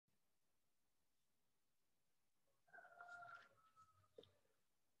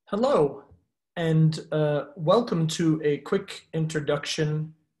Hello, and welcome to a quick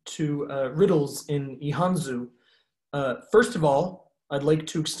introduction to riddles in Ihanzu. First of all, I'd like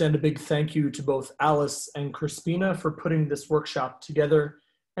to extend a big thank you to both Alice and Crispina for putting this workshop together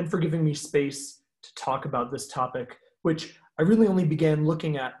and for giving me space to talk about this topic, which I really only began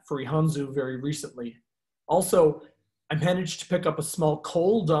looking at for Ihanzu very recently. Also, I managed to pick up a small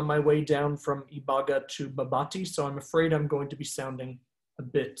cold on my way down from Ibaga to Babati, so I'm afraid I'm going to be sounding a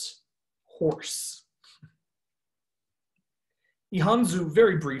bit hoarse. Ihanzu,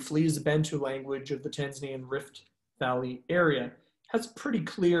 very briefly, is a Bantu language of the Tanzanian Rift Valley area. It has pretty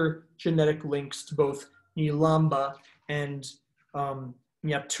clear genetic links to both Nilamba and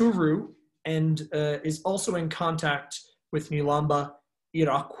Nyaturu, and is also in contact with Nilamba,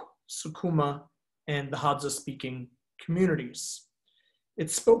 Iraq, Sukuma, and the Hadza-speaking communities.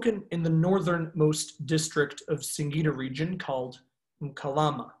 It's spoken in the northernmost district of Singida region called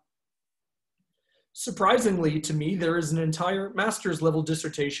Mkalama. Surprisingly to me, there is an entire master's level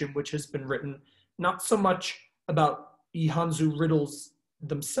dissertation which has been written not so much about Ihanzu riddles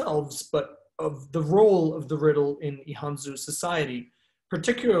themselves, but of the role of the riddle in Ihanzu society.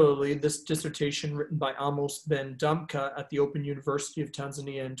 Particularly this dissertation written by Amos Ben Damka at the Open University of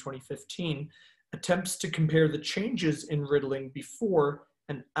Tanzania in 2015 attempts to compare the changes in riddling before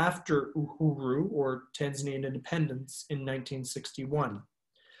and after Uhuru, or Tanzanian independence, in 1961.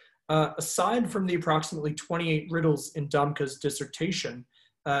 Aside from the approximately 28 riddles in Damka's dissertation,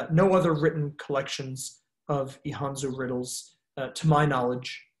 no other written collections of Ihanzu riddles, to my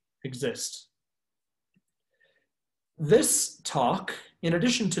knowledge, exist. This talk, in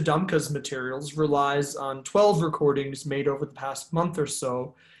addition to Damka's materials, relies on 12 recordings made over the past month or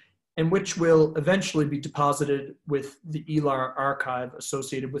so, and which will eventually be deposited with the ELAR archive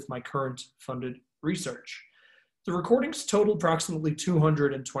associated with my current funded research. The recordings total approximately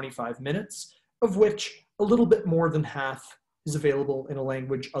 225 minutes, of which a little bit more than half is available in a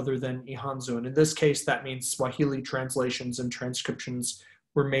language other than Ihanzu. And in this case, that means Swahili translations and transcriptions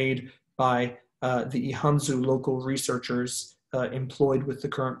were made by the Ihanzu local researchers employed with the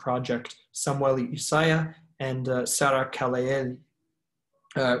current project, Samueli Isaya and Sarah Kalaeli.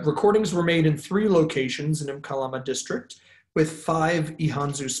 Recordings were made in 3 locations in Mkalama district with 5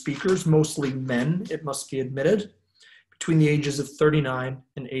 Ihanzu speakers, mostly men, it must be admitted, between the ages of 39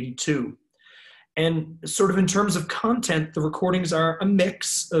 and 82. And sort of in terms of content, the recordings are a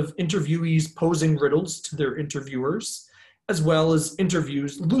mix of interviewees posing riddles to their interviewers, as well as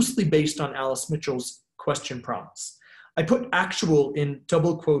interviews loosely based on Alice Mitchell's question prompts. I put actual in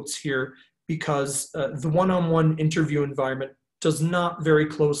double quotes here because the one-on-one interview environment does not very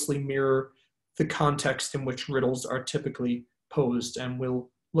closely mirror the context in which riddles are typically posed, and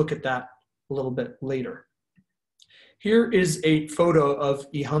we'll look at that a little bit later. Here is a photo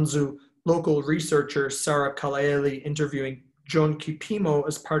of Ihanzu local researcher Sarah Kalaeli interviewing John Kipimo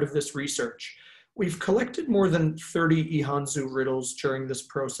as part of this research. We've collected more than 30 Ihanzu riddles during this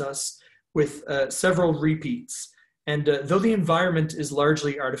process with several repeats, and though the environment is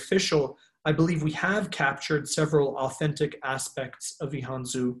largely artificial, I believe we have captured several authentic aspects of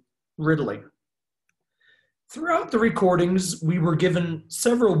Ihanzu riddling. Throughout the recordings, we were given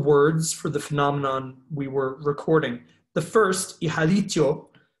several words for the phenomenon we were recording. The first, ihalitio,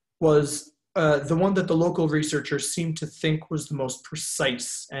 was the one that the local researchers seemed to think was the most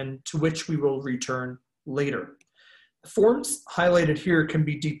precise, and to which we will return later. The forms highlighted here can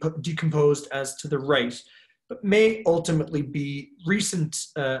be decomposed as to the right, but may ultimately be recent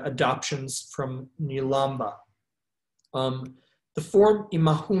adoptions from Nilamba. The form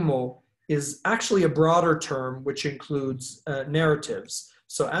imahumo is actually a broader term which includes narratives.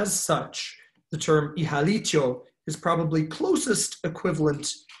 So as such, the term ihalitio is probably closest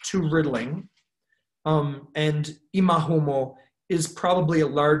equivalent to riddling, and imahumo is probably a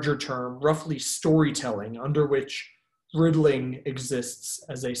larger term, roughly storytelling, under which riddling exists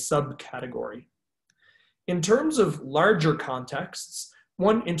as a subcategory. In terms of larger contexts,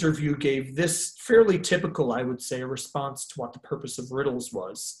 one interview gave this fairly typical, I would say, response to what the purpose of riddles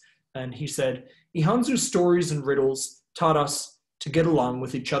was. And he said, Ihanzu stories and riddles taught us to get along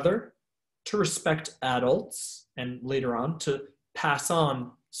with each other, to respect adults, and later on, to pass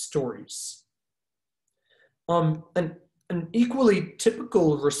on stories. An equally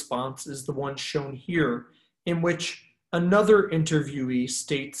typical response is the one shown here, in which another interviewee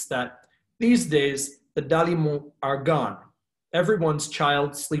states that these days, the dalimu are gone. Everyone's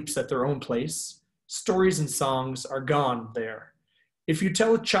child sleeps at their own place. Stories and songs are gone there. If you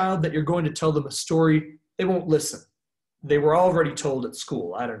tell a child that you're going to tell them a story, they won't listen. They were already told at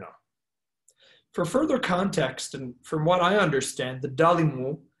school, I don't know. For further context, and from what I understand, the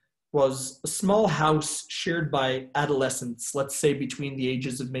dalimu was a small house shared by adolescents, let's say between the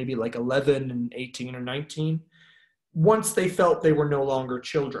ages of maybe like 11 and 18 or 19, once they felt they were no longer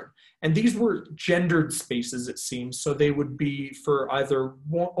children. And these were gendered spaces, it seems, so they would be for either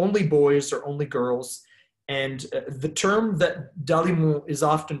only boys or only girls. And the term that dalimu is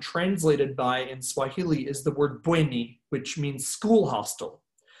often translated by in Swahili is the word bweni, which means school hostel.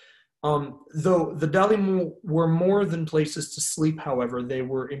 Though the dalimu were more than places to sleep, however, they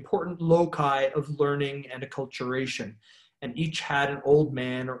were important loci of learning and acculturation, and each had an old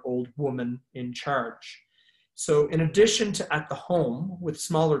man or old woman in charge. So in addition to at the home with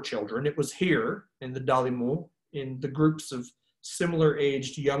smaller children, it was here in the dalimu, in the groups of similar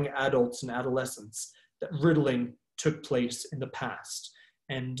aged young adults and adolescents, that riddling took place in the past.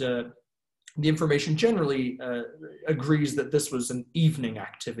 And the information generally agrees that this was an evening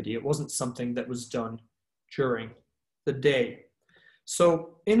activity. It wasn't something that was done during the day.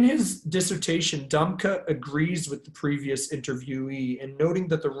 So in his dissertation, Damka agrees with the previous interviewee in noting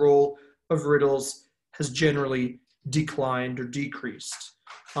that the role of riddles has generally declined or decreased.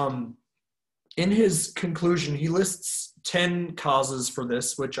 In his conclusion, he lists 10 causes for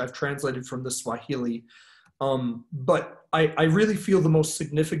this, which I've translated from the Swahili. But I really feel the most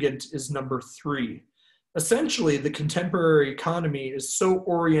significant is number 3. Essentially, the contemporary economy is so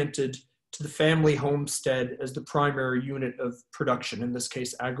oriented to the family homestead as the primary unit of production, in this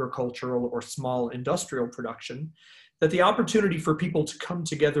case, agricultural or small industrial production, that the opportunity for people to come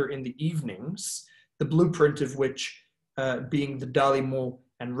together in the evenings, the blueprint of which being the dalimu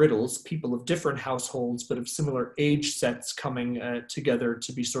and riddles, people of different households but of similar age sets coming together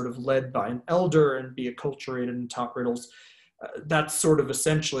to be sort of led by an elder and be acculturated and taught riddles. That's sort of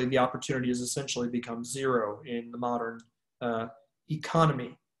essentially, the opportunity has essentially become zero in the modern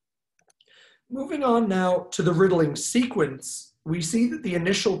economy. Moving on now to the riddling sequence, we see that the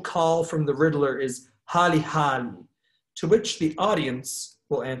initial call from the riddler is hali hali, to which the audience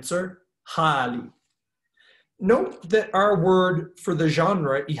will answer hali. Note that our word for the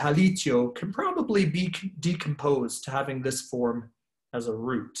genre, ihalitio, can probably be decomposed to having this form as a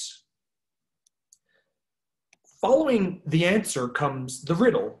root. Following the answer comes the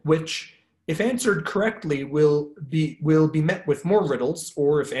riddle, which, if answered correctly, will be met with more riddles,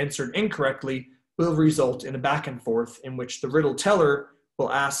 or if answered incorrectly, will result in a back and forth in which the riddle teller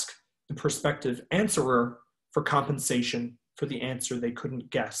will ask the prospective answerer for compensation for the answer they couldn't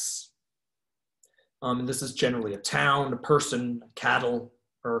guess. And this is generally a town, a person, cattle,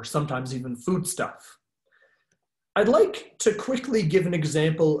 or sometimes even foodstuff. I'd like to quickly give an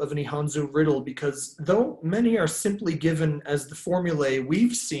example of an Ihanzu riddle because though many are simply given as the formulae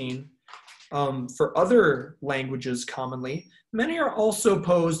we've seen for other languages commonly, many are also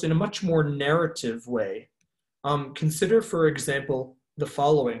posed in a much more narrative way. Consider, for example, the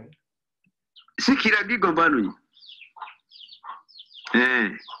following. So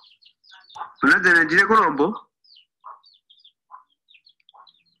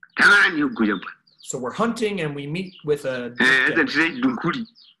we're hunting and we meet with a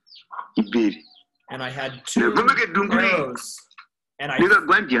and I had 2 arrows and I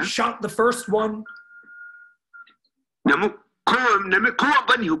shot the first one.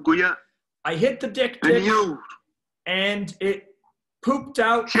 I hit the dick and it pooped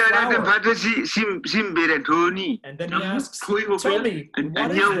out flour. And then he asks, tell me,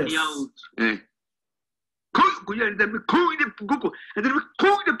 what is this?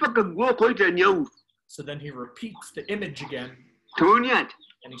 So then he repeats the image again.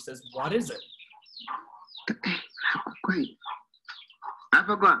 And he says, what is it?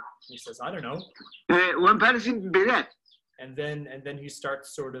 He says, I don't know. And then he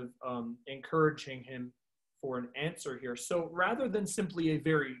starts sort of encouraging him for an answer here. So rather than simply a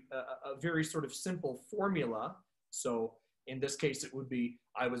very sort of simple formula, so in this case it would be,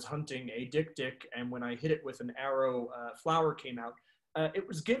 I was hunting a dick, and when I hit it with an arrow, flower came out. It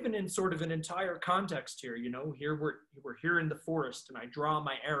was given in sort of an entire context here. You know, here we're here in the forest, and I draw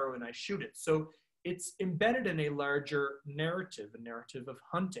my arrow and I shoot it. So it's embedded in a larger narrative, a narrative of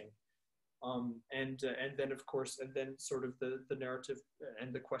hunting. And then of course, and then sort of the narrative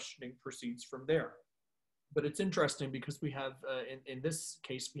and the questioning proceeds from there. But it's interesting because we have, in this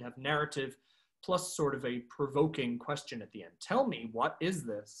case, we have narrative plus sort of a provoking question at the end. Tell me, what is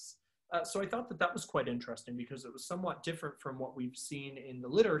this? So I thought that that was quite interesting because it was somewhat different from what we've seen in the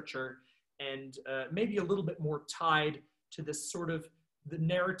literature and maybe a little bit more tied to this sort of the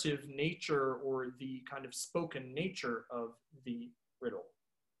narrative nature or the kind of spoken nature of the riddle.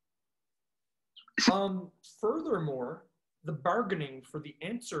 Furthermore, the bargaining for the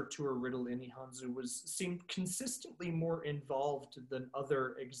answer to a riddle in Ihanzu seemed consistently more involved than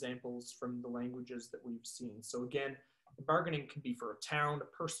other examples from the languages that we've seen. So again, the bargaining can be for a town, a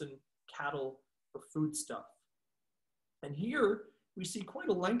person, cattle, or foodstuff. And here we see quite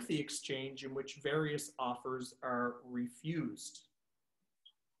a lengthy exchange in which various offers are refused.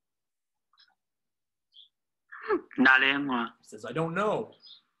 He says, I don't know.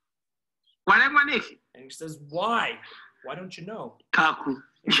 And he says, why? Why don't you know?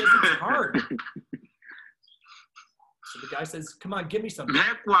 He says, it's hard. So the guy says, come on, give me something.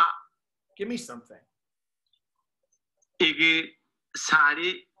 Give me something.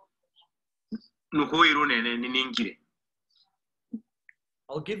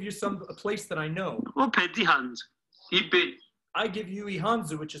 I'll give you a place that I know. I give you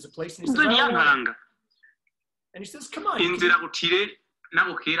Ihanzu, which is a place, and he says, and he says, come on. He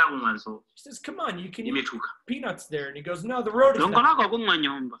says, come on, you can eat peanuts there. And he goes, no, the road is down. Well,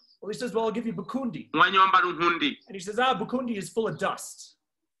 he says, well, I'll give you Bukundi. And he says, Bukundi is full of dust.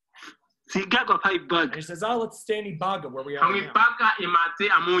 And he says, let's stay in Ibaga where we are now. And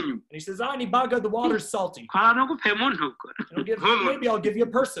he says, in Ibaga, the water's salty. And maybe I'll give you a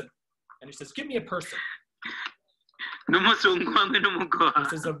person. And he says, give me a person. He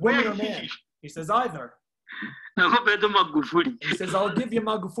says, a woman or man? He says, either. He says, I'll give you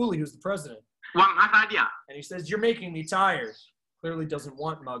Magufuli, who's the president. And he says, you're making me tired. Clearly doesn't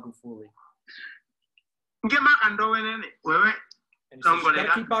want Magufuli. And he says, you gotta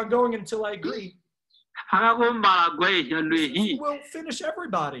keep on going until I agree. He says, we'll finish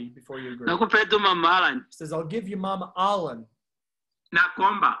everybody before you agree. He says, I'll give you Mama Alan.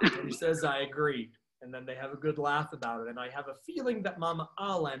 And he says, I agreed. And then they have a good laugh about it. And I have a feeling that Mama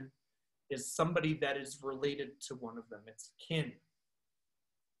Alan is somebody that is related to one of them. It's kin.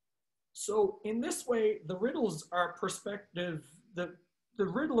 So in this way, the riddles are perspective, the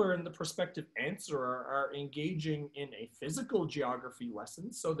riddler and the prospective answerer are engaging in a physical geography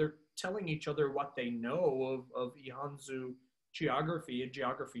lesson. So they're telling each other what they know of Ihanzu geography and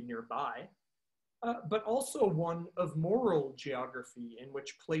geography nearby, but also one of moral geography in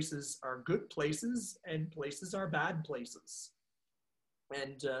which places are good places and places are bad places.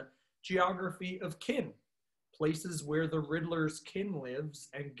 And geography of kin, places where the riddler's kin lives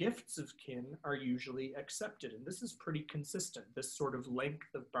and gifts of kin are usually accepted. And this is pretty consistent, this sort of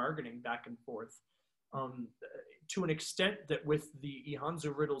length of bargaining back and forth, to an extent that with the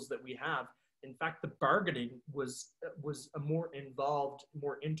Ihanzu riddles that we have, in fact, the bargaining was a more involved,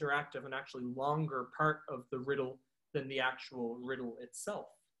 more interactive, and actually longer part of the riddle than the actual riddle itself.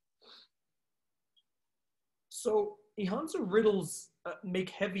 So Ihanzu riddles make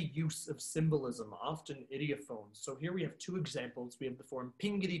heavy use of symbolism, often idiophones. So here we have two examples. We have the form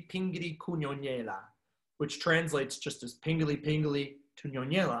pingiri pingiri kunyonyela, which translates just as pingili pingili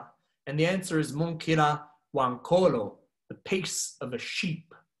kunyonyela. And the answer is munkira wankolo, the pace of a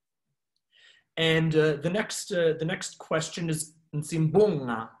sheep. And the next question is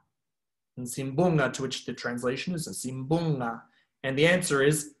nsimbunga. Nsimbunga, to which the translation is nsimbunga. And the answer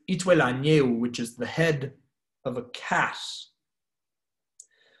is itwela nyeu, which is the head of a cat.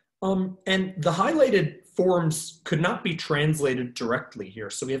 And the highlighted forms could not be translated directly here.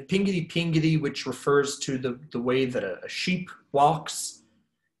 So we have pingidi pingidi, which refers to the way that a sheep walks,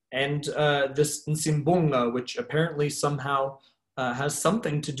 and this nsimbunga, which apparently somehow has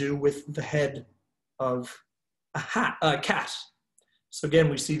something to do with the head of a cat. So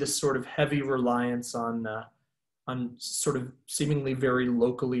again, we see this sort of heavy reliance on sort of seemingly very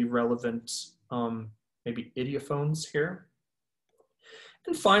locally relevant maybe idiophones here.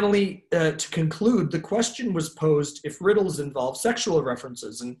 And finally, to conclude, the question was posed if riddles involve sexual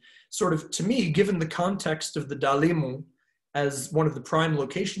references. And sort of, to me, given the context of the Dalimu as one of the prime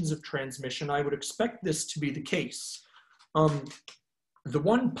locations of transmission, I would expect this to be the case. The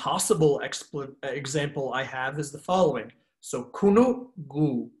one possible example I have is the following. So, kunu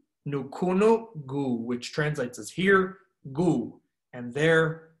gu, nu kunu gu, which translates as here, gu, and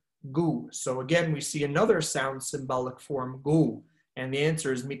there, gu. So again, we see another sound symbolic form, gu. And the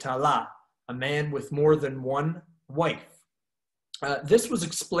answer is mitala, a man with more than one wife. This was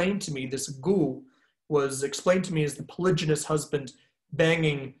explained to me, this gu was explained to me as the polygynous husband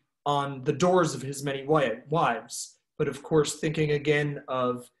banging on the doors of his many wives. But of course, thinking again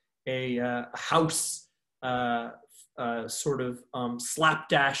of a house sort of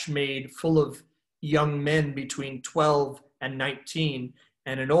slapdash made full of young men between 12 and 19,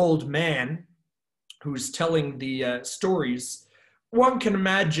 and an old man who's telling the stories, one can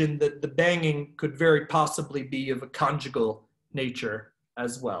imagine that the banging could very possibly be of a conjugal nature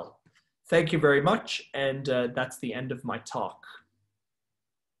as well. Thank you very much, and that's the end of my talk.